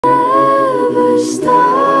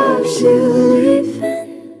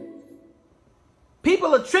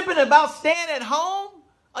are tripping about staying at home?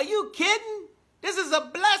 Are you kidding? This is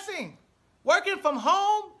a blessing. Working from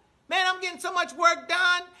home, man, I'm getting so much work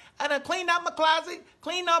done. I done cleaned out my closet,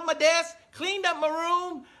 cleaned up my desk, cleaned up my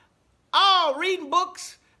room, reading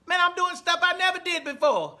books. Man, I'm doing stuff I never did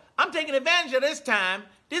before. I'm taking advantage of this time.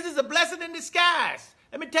 This is a blessing in disguise.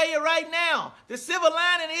 Let me tell you right now, the silver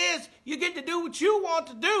lining is you get to do what you want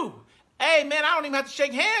to do. Hey, man, I don't even have to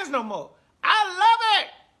shake hands no more. I love it.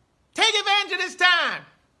 Take advantage of this time.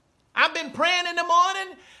 I've been praying in the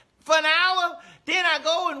morning for an hour. Then I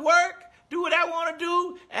go and work, do what I want to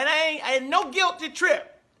do, and I ain't no guilty trip.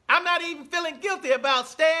 I'm not even feeling guilty about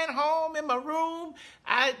staying home in my room.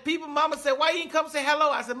 Mama said, why you didn't come say hello?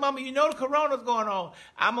 I said, Mama, you know the corona's going on.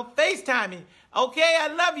 I'm a FaceTime you. Okay, I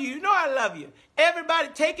love you. You know I love you. Everybody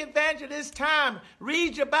take advantage of this time.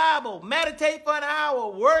 Read your Bible. Meditate for an hour.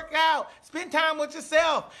 Work out. Spend time with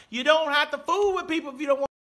yourself. You don't have to fool with people if you don't want